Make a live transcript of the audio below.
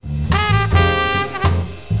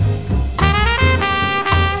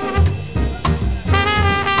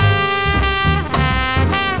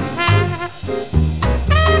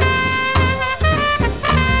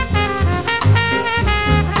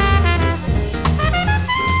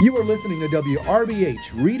listening to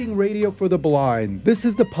WRBH, Reading Radio for the Blind. This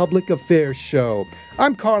is the Public Affairs Show.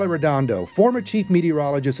 I'm Carla Redondo, former chief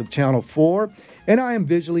meteorologist of Channel 4, and I am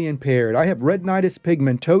visually impaired. I have retinitis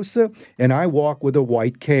pigmentosa, and I walk with a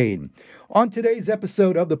white cane. On today's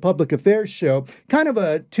episode of the Public Affairs Show, kind of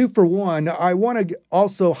a two-for-one, I want to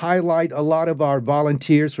also highlight a lot of our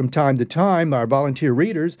volunteers from time to time, our volunteer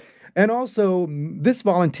readers, and also this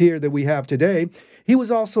volunteer that we have today. He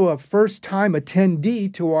was also a first-time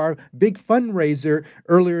attendee to our big fundraiser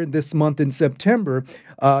earlier this month in September.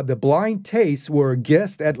 The Blind Tastes, where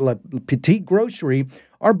guests at La Petite Grocery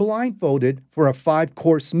are blindfolded for a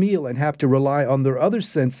 5-course meal and have to rely on their other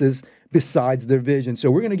senses besides their vision.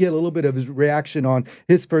 So we're going to get a little bit of his reaction on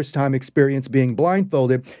his first-time experience being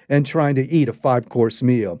blindfolded and trying to eat a 5-course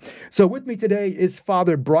meal. So with me today is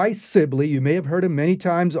Father Bryce Sibley. You may have heard him many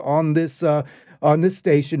times on this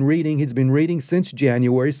station reading. He's been reading since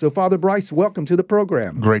January. So Father Bryce, welcome to the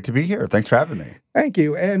program. Great to be here. Thanks for having me. Thank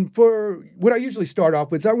you. And for what I usually start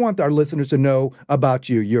off with is I want our listeners to know about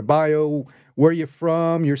you, your bio, where you're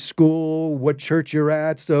from, your school, what church you're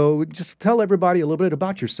at. So just tell everybody a little bit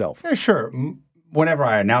about yourself. Yeah, sure. Whenever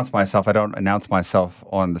I announce myself, I don't announce myself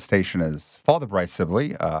on the station as Father Bryce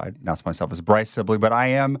Sibley. I announce myself as Bryce Sibley, but I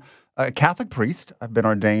am a Catholic priest. I've been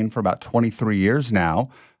ordained for about 23 years now.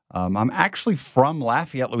 I'm actually from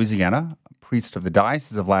Lafayette, Louisiana, a priest of the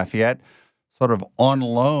Diocese of Lafayette, sort of on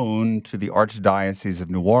loan to the Archdiocese of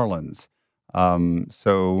New Orleans.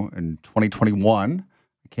 So in 2021,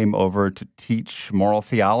 I came over to teach moral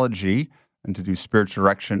theology and to do spiritual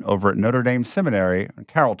direction over at Notre Dame Seminary in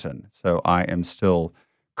Carrollton. So I am still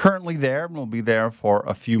currently there and will be there for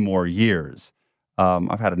a few more years.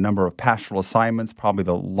 I've had a number of pastoral assignments, probably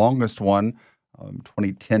the longest one,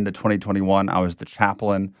 2010 to 2021, I was the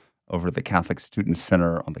chaplain over at the Catholic Student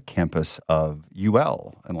Center on the campus of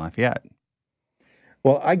UL in Lafayette.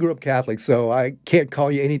 Well, I grew up Catholic, so I can't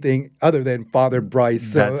call you anything other than Father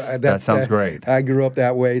Bryce. So that sounds great. I grew up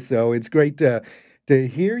that way, so it's great to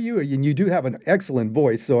hear you. And you do have an excellent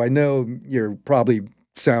voice, so I know you're probably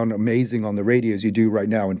sound amazing on the radio as you do right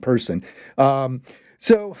now in person.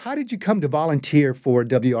 So how did you come to volunteer for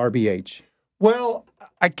WRBH? Well,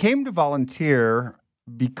 I came to volunteer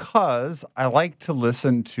because I like to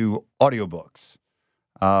listen to audiobooks.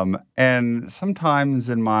 And sometimes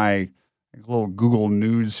in my little Google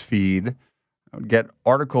News feed, I would get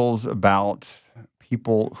articles about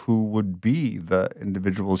people who would be the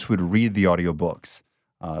individuals who would read the audiobooks,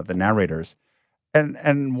 the narrators.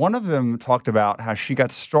 And one of them talked about how she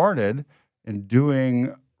got started in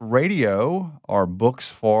doing radio or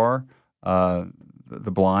books for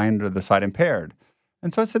the blind or the sight impaired.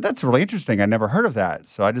 And so I said, that's really interesting. I never heard of that.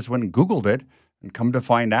 So I just went and Googled it and come to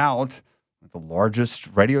find out the largest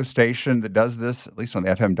radio station that does this, at least on the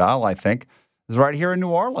FM dial, I think, is right here in New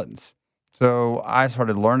Orleans. So I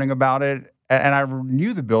started learning about it. And I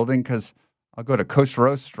knew the building because I'll go to Coast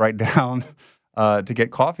Roast right down to get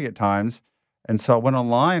coffee at times. And so I went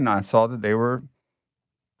online and I saw that they were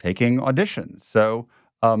taking auditions. So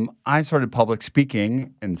I started public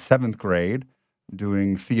speaking in 7th grade,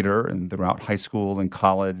 doing theater and throughout high school and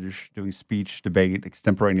college, doing speech, debate,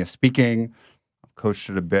 extemporaneous speaking. I've coached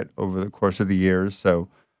it a bit over the course of the years. So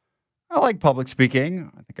I like public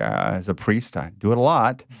speaking. I think as a priest, I do it a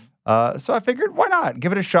lot. So I figured, why not?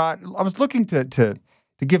 Give it a shot. I was looking to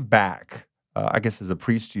give back. I guess as a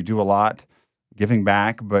priest, you do a lot giving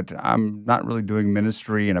back, but I'm not really doing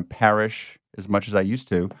ministry in a parish as much as I used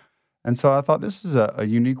to. And so I thought this is a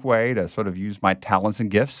unique way to sort of use my talents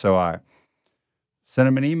and gifts. So I sent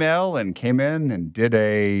him an email and came in and did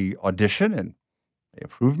a audition, and they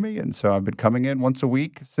approved me. And so I've been coming in once a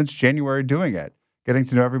week since January doing it, getting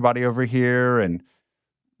to know everybody over here and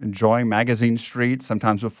enjoying Magazine Street.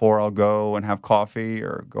 Sometimes before I'll go and have coffee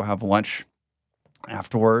or go have lunch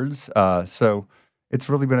afterwards. So it's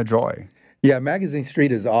really been a joy. Yeah, Magazine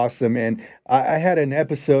Street is awesome. And I had an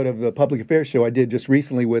episode of the Public Affairs Show I did just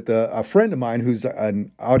recently with a friend of mine who's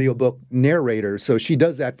an audiobook narrator. So she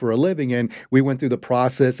does that for a living. And we went through the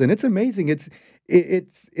process. And it's amazing.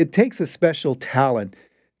 It takes a special talent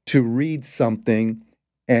to read something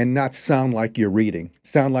and not sound like you're reading.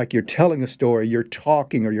 Sound like you're telling a story, you're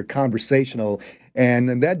talking, or you're conversational.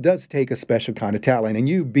 And that does take a special kind of talent. And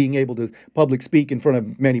you being able to public speak in front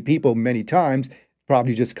of many people many times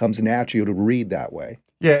probably just comes natural to read that way.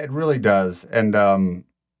 Yeah, it really does. And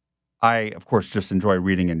I, of course, just enjoy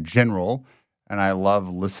reading in general. And I love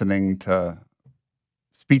listening to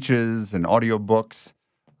speeches and audiobooks.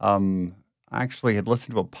 I actually had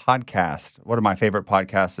listened to a podcast. One of my favorite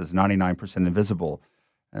podcasts is 99% Invisible.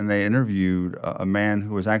 And they interviewed a man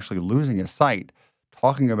who was actually losing his sight,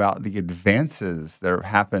 talking about the advances that have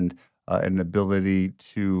happened in the ability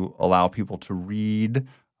to allow people to read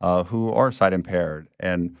who are sight impaired.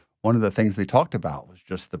 And one of the things they talked about was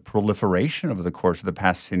just the proliferation over the course of the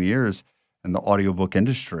past 10 years in the audiobook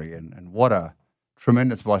industry, and what a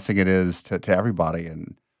tremendous blessing it is to everybody.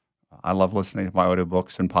 And I love listening to my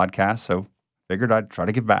audiobooks and podcasts, so figured I'd try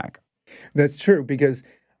to give back. That's true, because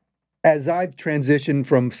as I've transitioned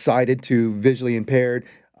from sighted to visually impaired,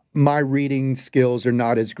 my reading skills are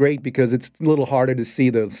not as great because it's a little harder to see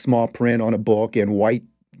the small print on a book, and white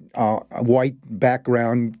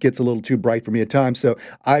background gets a little too bright for me at times. So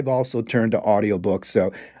I've also turned to audiobooks.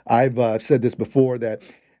 So I've said this before, that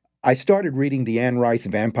I started reading the Anne Rice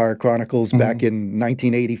Vampire Chronicles back in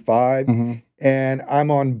 1985, and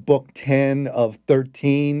I'm on book 10 of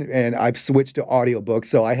 13, and I've switched to audiobooks,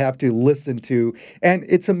 so I have to listen to, and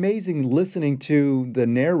it's amazing listening to the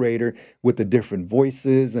narrator with the different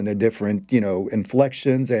voices and the different,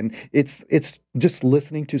 inflections, and it's just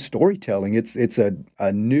listening to storytelling. It's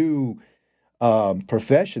a new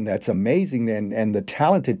profession that's amazing, and the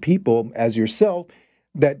talented people as yourself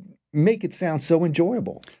that make it sound so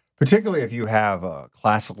enjoyable. Particularly if you have a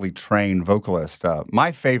classically trained vocalist.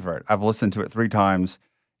 My favorite, I've listened to it 3 times,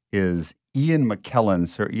 is Sir Ian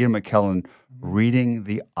McKellen reading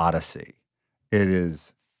the Odyssey. It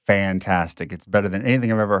is fantastic. It's better than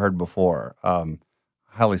anything I've ever heard before.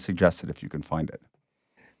 Highly suggested if you can find it.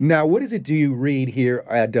 Now, what is it do you read here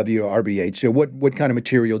at WRBH? So what kind of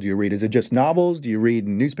material do you read? Is it just novels? Do you read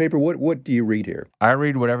newspaper? What do you read here? I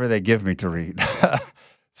read whatever they give me to read.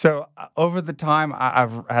 So over the time,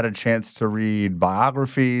 I've had a chance to read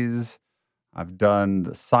biographies. I've done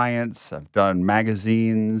the science. I've done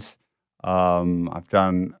magazines. I've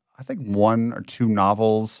done, I think, 1 or 2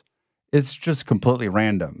 novels. It's just completely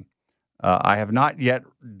random. I have not yet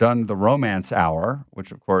done the romance hour,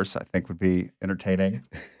 which, of course, I think would be entertaining.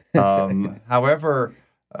 However,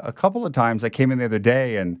 a couple of times I came in the other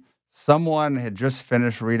day and someone had just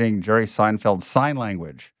finished reading Jerry Seinfeld's Sign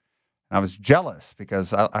Language. I was jealous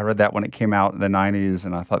because I read that when it came out in the 90s,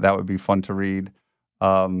 and I thought that would be fun to read.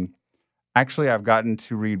 Actually, I've gotten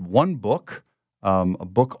to read one book, a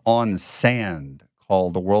book on sand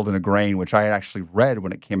called The World in a Grain, which I had actually read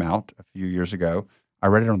when it came out a few years ago. I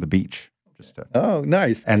read it on the beach. Oh,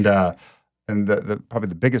 nice. And the probably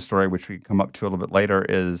the biggest story, which we can come up to a little bit later,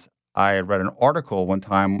 is I had read an article one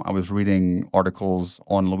time. I was reading articles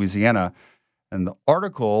on Louisiana, and the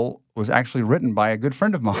article was actually written by a good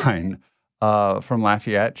friend of mine from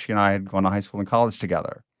Lafayette. She and I had gone to high school and college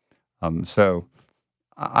together. So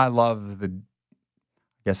I love I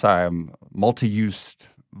guess I am multi-use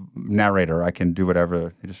narrator. I can do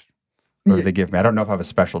whatever they give me. I don't know if I have a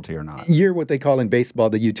specialty or not. You're what they call in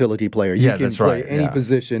baseball the utility player. You can that's play right. any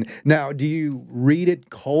position. Now, do you read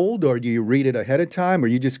it cold, or do you read it ahead of time, or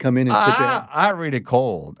you just come in and sit down? I read it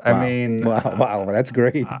cold. Wow. I mean, wow, that's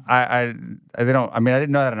great. I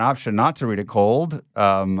didn't know that an option not to read it cold.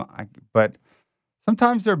 But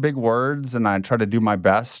sometimes they're big words, and I try to do my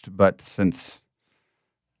best. But since,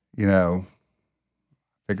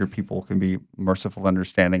 figure people can be merciful,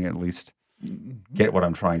 understanding, and at least get what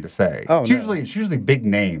I'm trying to say. Oh, it's usually big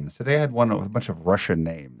names. Today I had one with a bunch of Russian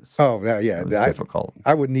names. Oh, yeah. It was difficult.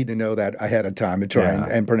 I would need to know that ahead of time to try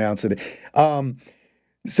and pronounce it.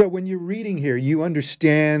 So when you're reading here, you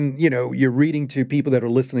understand, you're reading to people that are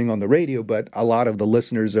listening on the radio, but a lot of the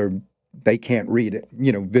listeners they can't read it,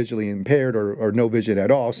 visually impaired or no vision at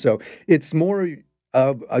all. So it's more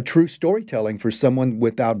of a true storytelling for someone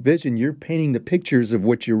without vision. You're painting the pictures of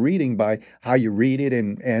what you're reading by how you read it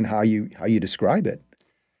and how you describe it.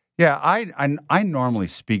 Yeah, I normally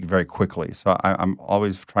speak very quickly, so I'm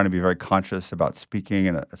always trying to be very conscious about speaking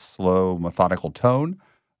in a slow, methodical tone,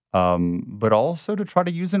 but also to try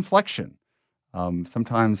to use inflection.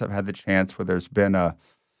 Sometimes I've had the chance where there's been a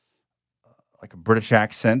British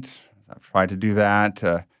accent. I've tried to do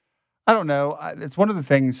that. I don't know. It's one of the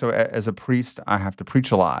things. So as a priest, I have to preach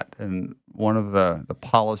a lot. And one of the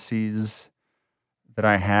policies that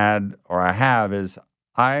I have is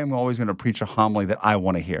I'm always going to preach a homily that I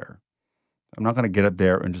want to hear. I'm not going to get up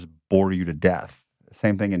there and just bore you to death.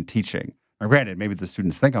 Same thing in teaching. Now, granted, maybe the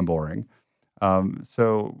students think I'm boring.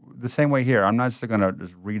 So the same way here, I'm not just going to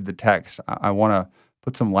just read the text. I want to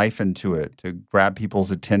put some life into it, to grab people's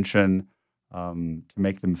attention, to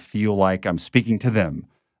make them feel like I'm speaking to them.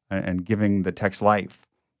 And giving the text life.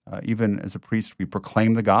 Even as a priest, we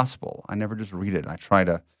proclaim the gospel. I never just read it. I try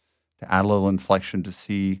to add a little inflection to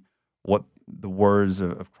see what the words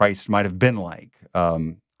of Christ might have been like.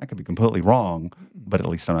 I could be completely wrong, but at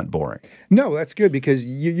least I'm not boring. No, that's good, because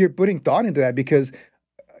you're putting thought into that, because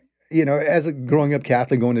as a growing up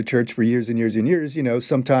Catholic, going to church for years and years and years,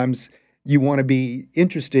 sometimes you want to be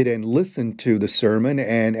interested and listen to the sermon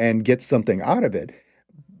and get something out of it.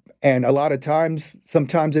 And a lot of times,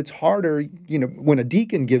 sometimes it's harder, when a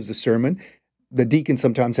deacon gives a sermon, the deacon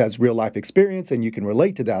sometimes has real life experience and you can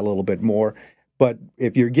relate to that a little bit more. But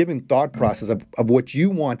if you're given thought process of what you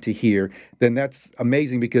want to hear, then that's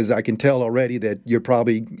amazing, because I can tell already that you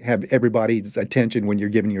probably have everybody's attention when you're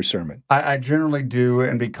giving your sermon. I generally do,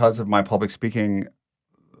 and because of my public speaking,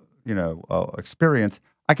 experience,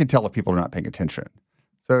 I can tell if people are not paying attention.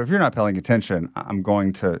 So if you're not paying attention, I'm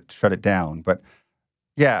going to shut it down. But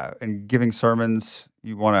yeah, in giving sermons,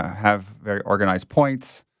 you want to have very organized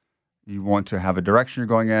points. You want to have a direction you're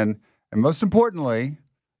going in. And most importantly,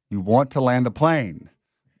 you want to land the plane.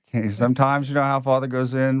 Sometimes you know how Father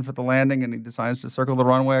goes in for the landing and he decides to circle the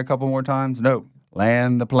runway a couple more times? No,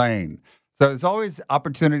 land the plane. So there's always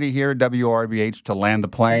opportunity here at WRBH to land the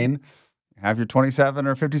plane. Have your 27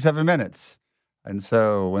 or 57 minutes. And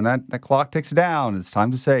so when that clock ticks down, it's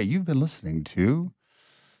time to say, you've been listening to...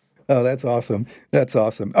 Oh, that's awesome. That's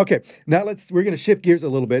awesome. Okay, now we're going to shift gears a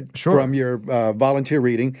little bit from your volunteer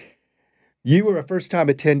reading. You were a first-time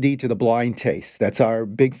attendee to the Blind Taste. That's our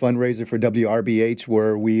big fundraiser for WRBH,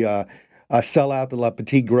 where we sell out the La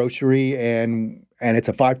Petite Grocery, and it's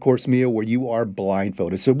a 5-course meal where you are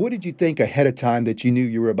blindfolded. So what did you think ahead of time that you knew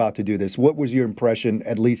you were about to do this? What was your impression,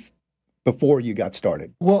 at least before you got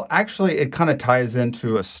started? Well, actually, it kind of ties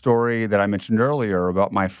into a story that I mentioned earlier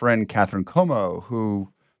about my friend Catherine Como,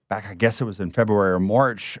 who back, I guess it was in February or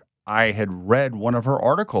March, I had read one of her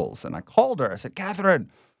articles, and I called her. I said,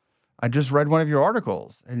 Catherine, I just read one of your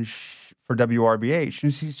articles for WRBH.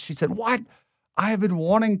 And she said, what? I have been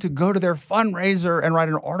wanting to go to their fundraiser and write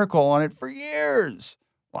an article on it for years.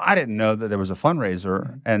 Well, I didn't know that there was a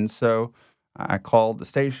fundraiser. And so I called the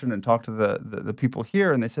station and talked to the people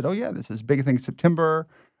here. And they said, oh, yeah, this is big thing in September.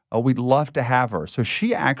 We'd love to have her. So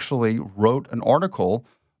she actually wrote an article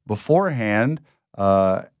beforehand.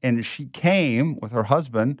 And she came with her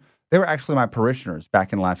husband. They were actually my parishioners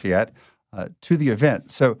back in Lafayette to the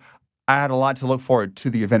event. So I had a lot to look forward to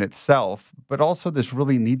the event itself, but also this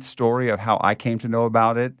really neat story of how I came to know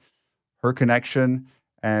about it, her connection,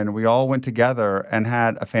 and we all went together and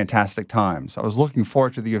had a fantastic time. So I was looking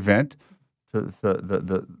forward to the event, to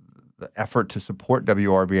the effort to support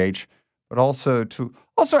WRBH, but also to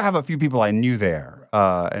have a few people I knew there.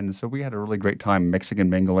 And so we had a really great time mixing and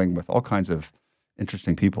mingling with all kinds of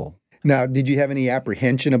interesting people. Now, did you have any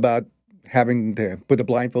apprehension about having to put a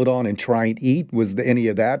blindfold on and try and eat? Was there any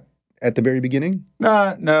of that at the very beginning?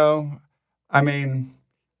 No. I mean,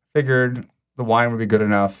 figured the wine would be good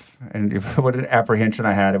enough, and if what an apprehension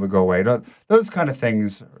I had, it would go away. Those kind of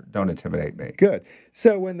things don't intimidate me. Good.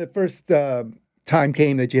 So when the first time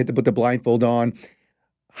came that you had to put the blindfold on,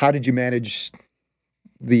 how did you manage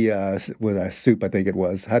the soup, I think it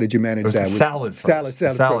was? How did you manage that? Salad first.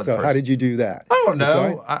 Salad first. How did you do that? I don't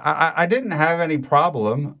know. I didn't have any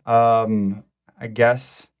problem. I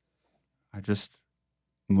guess I just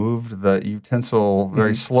moved the utensil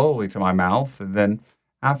very slowly to my mouth, and then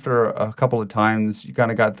after a couple of times, you kind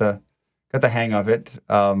of got the hang of it.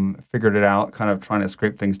 Figured it out, kind of trying to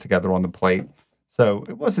scrape things together on the plate. So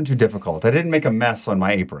it wasn't too difficult. I didn't make a mess on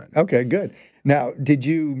my apron. Okay, good. Now, did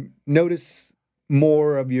you notice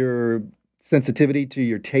more of your sensitivity to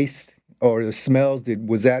your taste or the smells?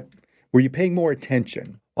 Were you paying more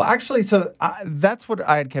attention? Well, actually, that's what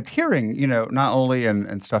I had kept hearing, not only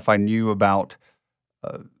in stuff I knew about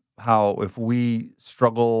how if we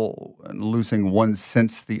struggle in losing one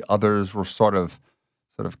sense, the others will sort of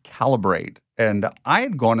calibrate. And I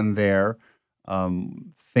had gone in there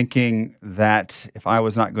thinking that if I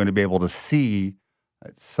was not going to be able to see,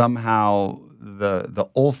 that somehow the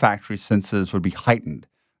olfactory senses would be heightened.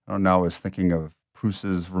 I don't know, I was thinking of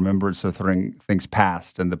Proust's Remembrance of Things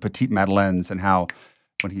Past and the Petite Madeleines, and how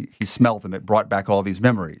when he smelled them, it brought back all these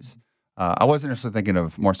memories. I wasn't necessarily thinking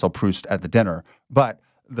of Marcel Proust at the dinner, but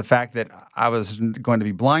the fact that I was going to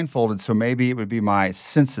be blindfolded, so maybe it would be my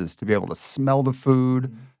senses to be able to smell the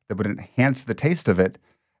food that would enhance the taste of it,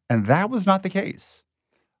 and that was not the case.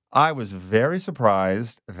 I was very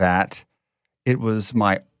surprised that it was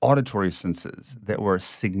my auditory senses that were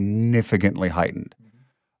significantly heightened.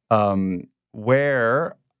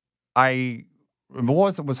 Where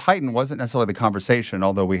was heightened wasn't necessarily the conversation,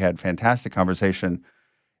 although we had fantastic conversation.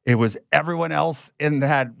 It was everyone else in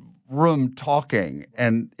that room talking,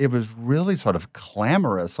 and it was really sort of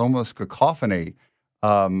clamorous, almost cacophony.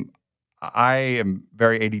 I am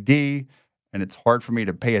very ADD, and it's hard for me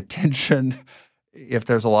to pay attention if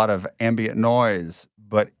there's a lot of ambient noise,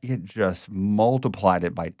 but it just multiplied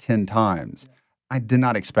it by 10 times. I did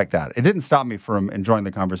not expect that. It didn't stop me from enjoying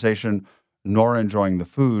the conversation nor enjoying the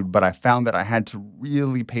food, but I found that I had to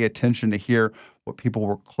really pay attention to hear what people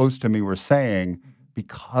were close to me were saying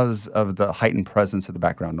because of the heightened presence of the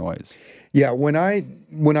background noise. Yeah, when I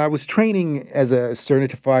was training as a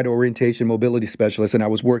certified orientation mobility specialist and I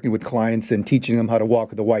was working with clients and teaching them how to walk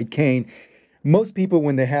with a white cane, most people,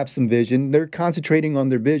 when they have some vision, they're concentrating on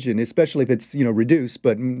their vision, especially if it's, reduced,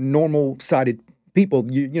 but normal sighted people,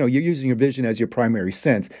 you're using your vision as your primary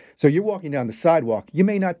sense. So you're walking down the sidewalk, you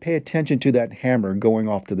may not pay attention to that hammer going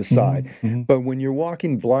off to the side. Mm-hmm. But when you're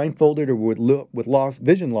walking blindfolded or with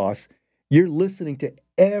vision loss, you're listening to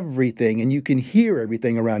everything and you can hear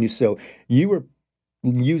everything around you. So you were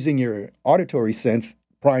using your auditory sense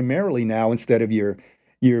primarily now instead of your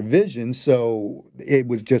vision. So it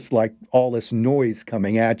was just like all this noise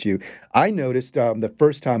coming at you. I noticed the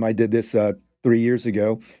first time I did this 3 years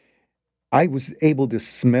ago, I was able to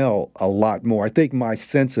smell a lot more. I think my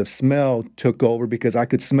sense of smell took over because I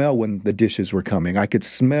could smell when the dishes were coming. I could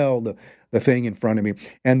smell the thing in front of me.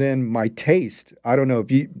 And then my taste, I don't know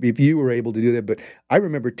if you were able to do that, but I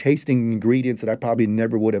remember tasting ingredients that I probably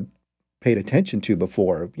never would have paid attention to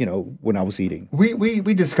before, when I was eating.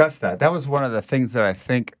 We discussed that. That was one of the things that I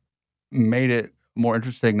think made it more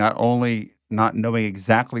interesting, not only not knowing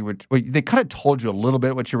exactly they kind of told you a little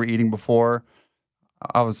bit what you were eating before.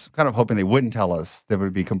 I was kind of hoping they wouldn't tell us. They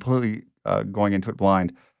would be completely going into it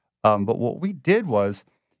blind. But what we did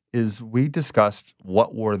is we discussed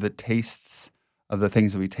what were the tastes of the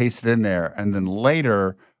things that we tasted in there. And then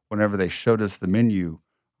later, whenever they showed us the menu,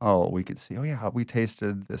 we could see, we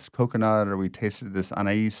tasted this coconut or we tasted this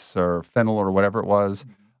anise or fennel or whatever it was.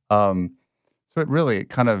 So it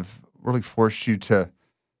kind of really forced you to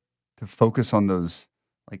focus on those,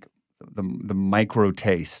 like, the micro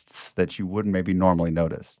tastes that you wouldn't maybe normally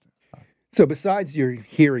notice. So besides your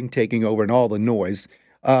hearing taking over and all the noise,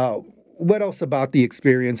 what else about the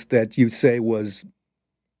experience that you say was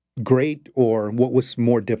great or what was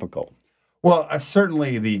more difficult? Well,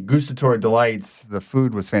 certainly the gustatory delights, the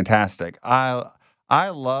food was fantastic. I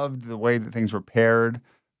loved the way that things were paired.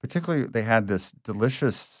 Particularly, they had this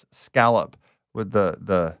delicious scallop with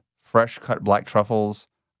the fresh cut black truffles.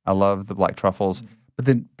 I love the black truffles. Mm-hmm. But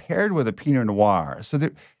then paired with a Pinot Noir. So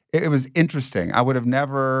it was interesting. I would have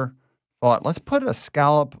never thought, let's put a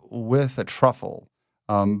scallop with a truffle.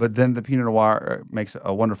 But then the Pinot Noir makes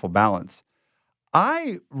a wonderful balance.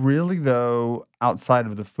 I really, though, outside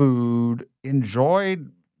of the food,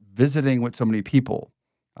 enjoyed visiting with so many people.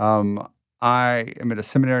 I am at a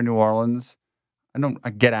seminary in New Orleans. I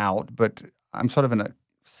get out, but I'm sort of in a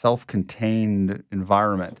self-contained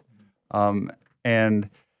environment. And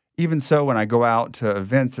even so, when I go out to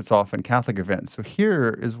events, it's often Catholic events. So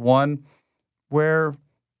here is one where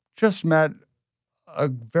just met a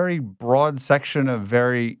very broad section of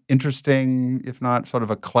very interesting, if not sort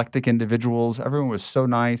of eclectic individuals. Everyone was so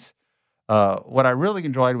nice. What I really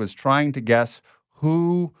enjoyed was trying to guess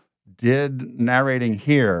who did narrating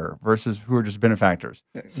here versus who are just benefactors.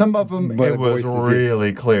 Some of them, it was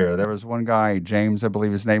really clear. There was one guy, James, I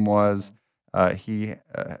believe his name was. He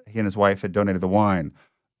and his wife had donated the wine.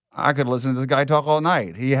 I could listen to this guy talk all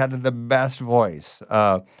night. He had the best voice.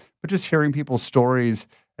 But just hearing people's stories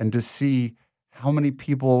and to see how many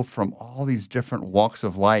people from all these different walks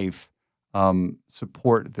of life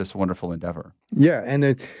support this wonderful endeavor. Yeah, and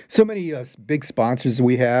there so many big sponsors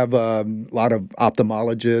we have, a lot of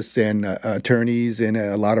ophthalmologists and attorneys and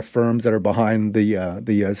a lot of firms that are behind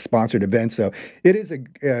the sponsored event. So it is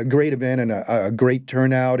a great event and a great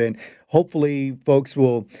turnout, and hopefully folks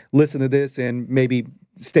will listen to this and maybe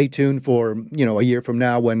stay tuned for, a year from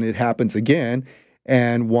now when it happens again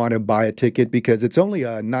and want to buy a ticket because it's only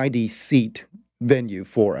a 90-seat venue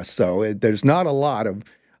for us. So there's not a lot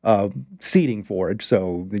of seating for it.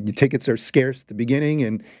 So the tickets are scarce at the beginning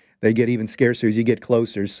and they get even scarcer as you get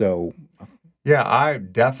closer. So yeah, I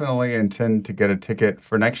definitely intend to get a ticket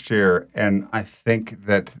for next year. And I think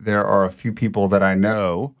that there are a few people that I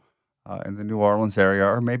know in the New Orleans area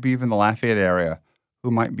or maybe even the Lafayette area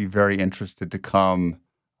who might be very interested to come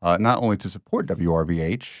not only to support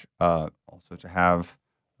WRBH, also to have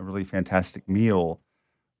a really fantastic meal,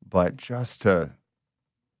 but just to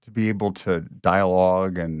be able to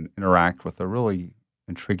dialogue and interact with a really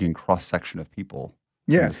intriguing cross-section of people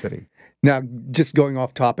in the city. Now, just going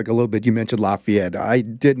off topic a little bit, you mentioned Lafayette. I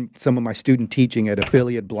did some of my student teaching at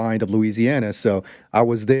Affiliate Blind of Louisiana, so I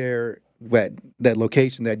was there at that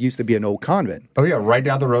location that used to be an old convent. Oh, yeah, right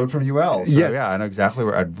down the road from UL. So, yes. Yeah, I know exactly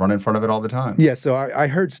where I'd run in front of it all the time. Yeah, so I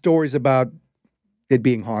heard stories about it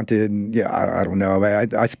being haunted, and I don't know.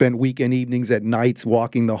 I spent weekend evenings at nights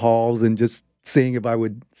walking the halls and just seeing if I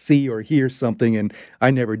would see or hear something, and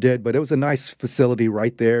I never did. But it was a nice facility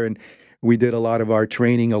right there, and we did a lot of our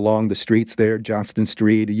training along the streets there, Johnston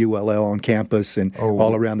Street, ULL on campus, and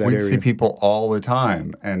all around that we'd area. see people all the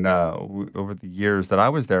time. And over the years that I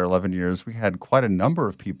was there, 11 years, we had quite a number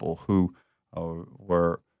of people who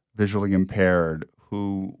were visually impaired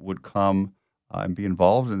who would come and be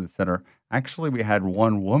involved in the center. Actually, we had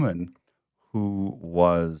one woman who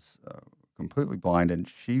was completely blind, and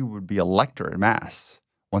she would be a lector at Mass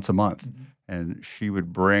once a month. Mm-hmm. And she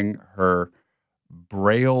would bring her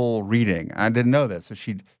Braille reading. I didn't know that. So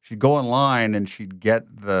she'd go online and she'd get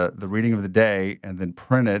the reading of the day and then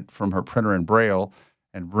print it from her printer in Braille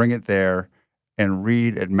and bring it there and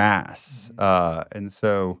read at Mass. And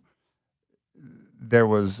so there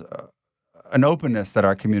was an openness that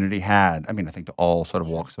our community had. I mean, I think to all sort of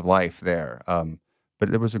walks of life there.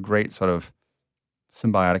 But there was a great sort of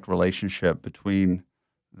symbiotic relationship between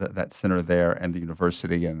that center there and the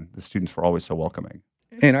university, and the students were always so welcoming.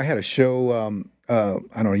 And I had a show, I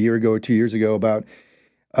don't know, a year ago or 2 years ago about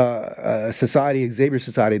a society, Xavier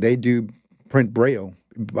Society. They do print Braille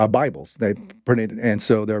Bibles. They print it, and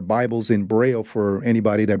so there are Bibles in Braille for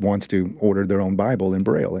anybody that wants to order their own Bible in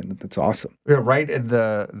Braille, and that's awesome. Yeah, right in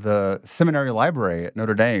the seminary library at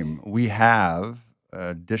Notre Dame, we have an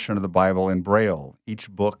edition of the Bible in Braille. Each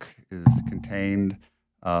book is contained,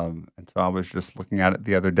 and so I was just looking at it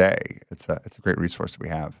the other day. It's a great resource that we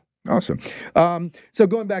have. Awesome. So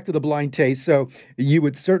going back to the blind taste, so you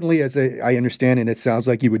would certainly, as I understand, and it sounds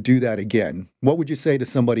like you would do that again. What would you say to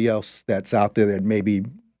somebody else that's out there that maybe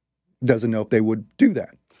doesn't know if they would do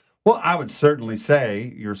that? Well, I would certainly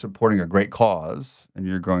say you're supporting a great cause, and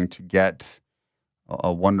you're going to get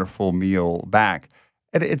a wonderful meal back.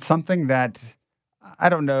 It's something that, I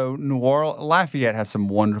don't know, Lafayette has some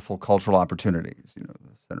wonderful cultural opportunities, the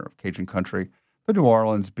center of Cajun country, but New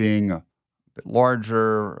Orleans being a bit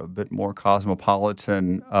larger, a bit more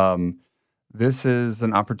cosmopolitan. This is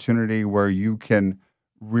an opportunity where you can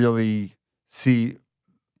really see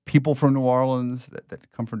people from New Orleans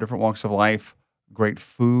that come from different walks of life, great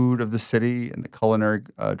food of the city and the culinary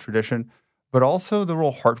tradition, but also the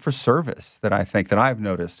real heart for service that I think that I've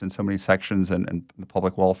noticed in so many sections and the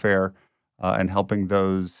public welfare and helping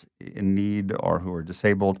those in need or who are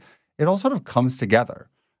disabled. It all sort of comes together.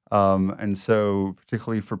 And so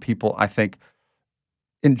particularly for people, I think,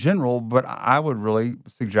 in general, but I would really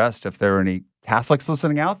suggest if there are any Catholics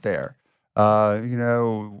listening out there,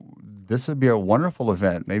 this would be a wonderful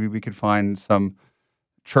event. Maybe we could find some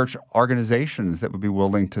church organizations that would be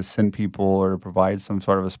willing to send people or to provide some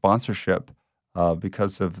sort of a sponsorship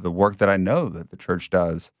because of the work that I know that the church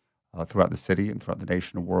does throughout the city and throughout the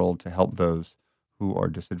nation and world to help those who are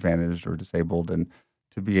disadvantaged or disabled and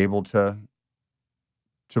to be able to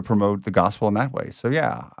promote the gospel in that way. So,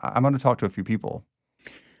 yeah, I'm going to talk to a few people.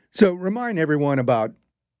 So remind everyone about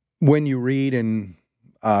when you read, and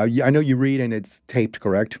I know you read and it's taped,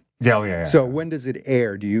 correct? Yeah. So when does it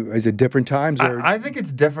air? Is it different times? Or? I think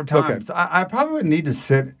it's different times. Okay. I probably would need to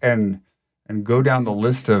sit and go down the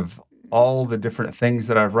list of all the different things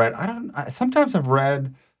that I've read. Sometimes I've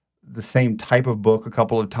read the same type of book a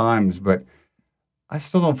couple of times, but I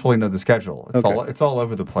still don't fully know the schedule. It's all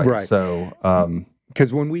over the place. Right. So,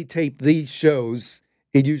 because when we tape these shows,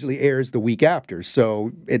 it usually airs the week after,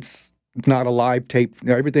 so it's not a live tape.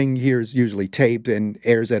 Everything here is usually taped and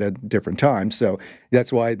airs at a different time, so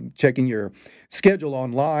that's why checking your schedule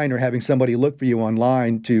online or having somebody look for you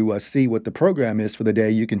online to see what the program is for the day,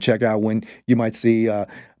 you can check out when you might see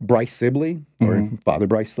Bryce Sibley or Father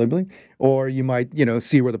Bryce Sibley, or you might,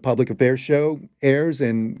 see where the Public Affairs show airs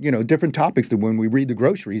and, different topics that when we read the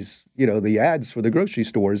groceries, the ads for the grocery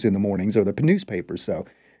stores in the mornings or the newspapers. So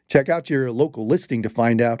check out your local listing to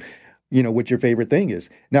find out, what your favorite thing is.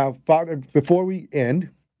 Now, Father, before we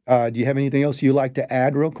end, do you have anything else you'd like to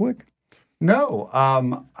add real quick? No,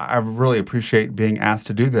 I really appreciate being asked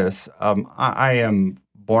to do this. I am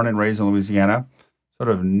born and raised in Louisiana, sort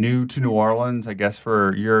of new to New Orleans, I guess, for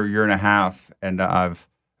a year and a half, and I've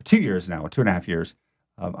 2 years now, 2.5 years.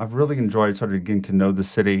 I've really enjoyed sort of getting to know the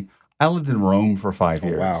city. I lived in Rome for 5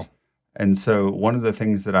 years. Wow. And so one of the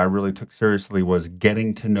things that I really took seriously was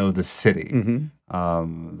getting to know the city,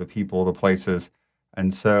 the people, the places.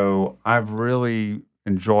 And so I've really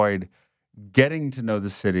enjoyed getting to know the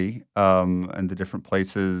city and the different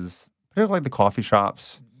places, particularly the coffee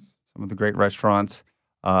shops, some of the great restaurants,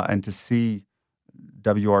 and to see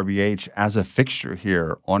WRBH as a fixture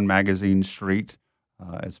here on Magazine Street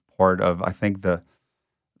as part of, I think, the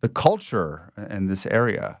culture in this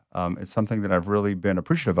area. It's something that I've really been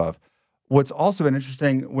appreciative of. what's also been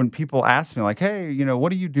interesting when people ask me, like, hey,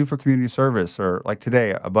 what do you do for community service? Or like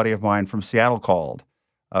today, a buddy of mine from Seattle called,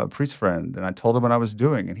 a priest friend, and I told him what I was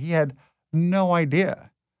doing, and he had no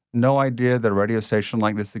idea that a radio station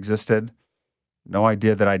like this existed, no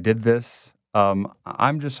idea that I did this.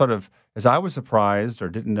 I'm just sort of, as I was surprised or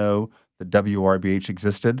didn't know that WRBH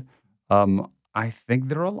existed, I think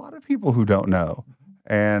there are a lot of people who don't know.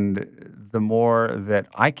 And the more that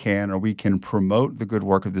I can or we can promote the good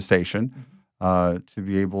work of the station, to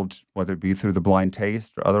be able to, whether it be through the blind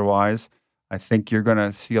taste or otherwise, I think you're going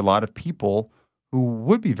to see a lot of people who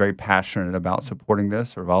would be very passionate about supporting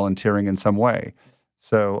this or volunteering in some way.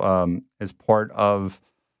 So as part of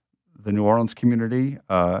the New Orleans community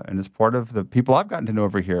and as part of the people I've gotten to know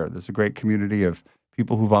over here, there's a great community of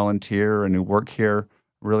people who volunteer and who work here.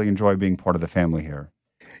 Really enjoy being part of the family here.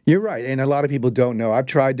 You're right, and a lot of people don't know. I've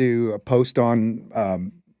tried to post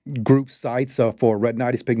on group sites for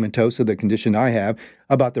retinitis pigmentosa, the condition I have,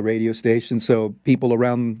 about the radio station, so people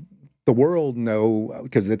around the world know,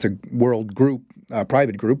 because it's a world group,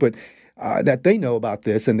 private group, but that they know about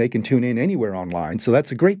this and they can tune in anywhere online. So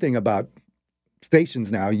that's a great thing about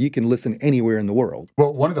stations now. You can listen anywhere in the world.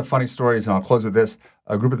 Well, one of the funny stories, and I'll close with this,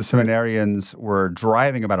 a group of the seminarians were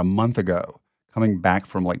driving about a month ago, coming back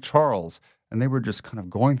from Lake Charles, and they were just kind of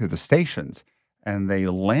going through the stations, and they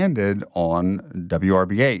landed on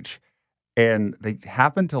WRBH, and they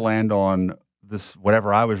happened to land on this,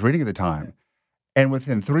 whatever I was reading at the time, and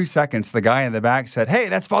within 3 seconds, the guy in the back said, "Hey,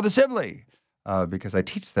 that's Father Sibley," because I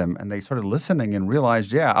teach them, and they started listening and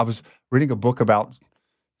realized, yeah, I was reading a book about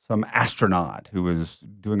some astronaut who was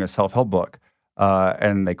doing a self-help book,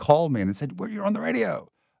 and they called me and they said, "Well, you're on the radio."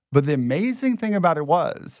 But the amazing thing about it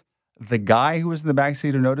was, the guy who was in the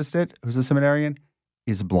backseat who noticed it, who's a seminarian,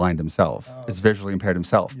 is blind himself, is visually impaired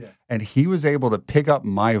himself. Yeah. And he was able to pick up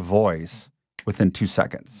my voice within 2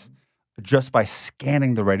 seconds just by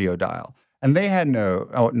scanning the radio dial. And they had no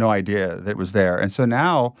idea that it was there. And so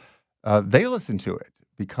now they listen to it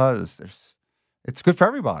because it's good for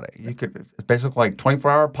everybody. It's basically like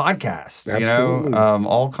 24-hour podcast,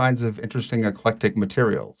 all kinds of interesting, eclectic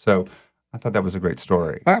material. So I thought that was a great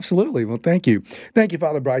story. Absolutely. Well, thank you. Thank you,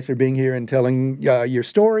 Father Bryce, for being here and telling your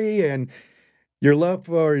story and your love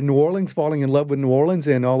for New Orleans, falling in love with New Orleans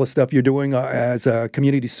and all the stuff you're doing as a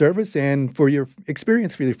community service, and for your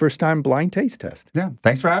experience for your first-time blind taste test. Yeah.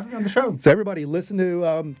 Thanks for having me on the show. So everybody, listen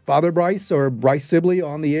to Father Bryce or Bryce Sibley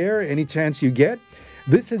on the air any chance you get.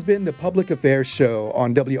 This has been the Public Affairs Show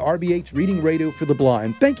on WRBH Reading Radio for the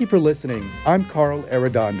Blind. Thank you for listening. I'm Carl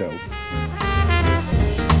Arredondo.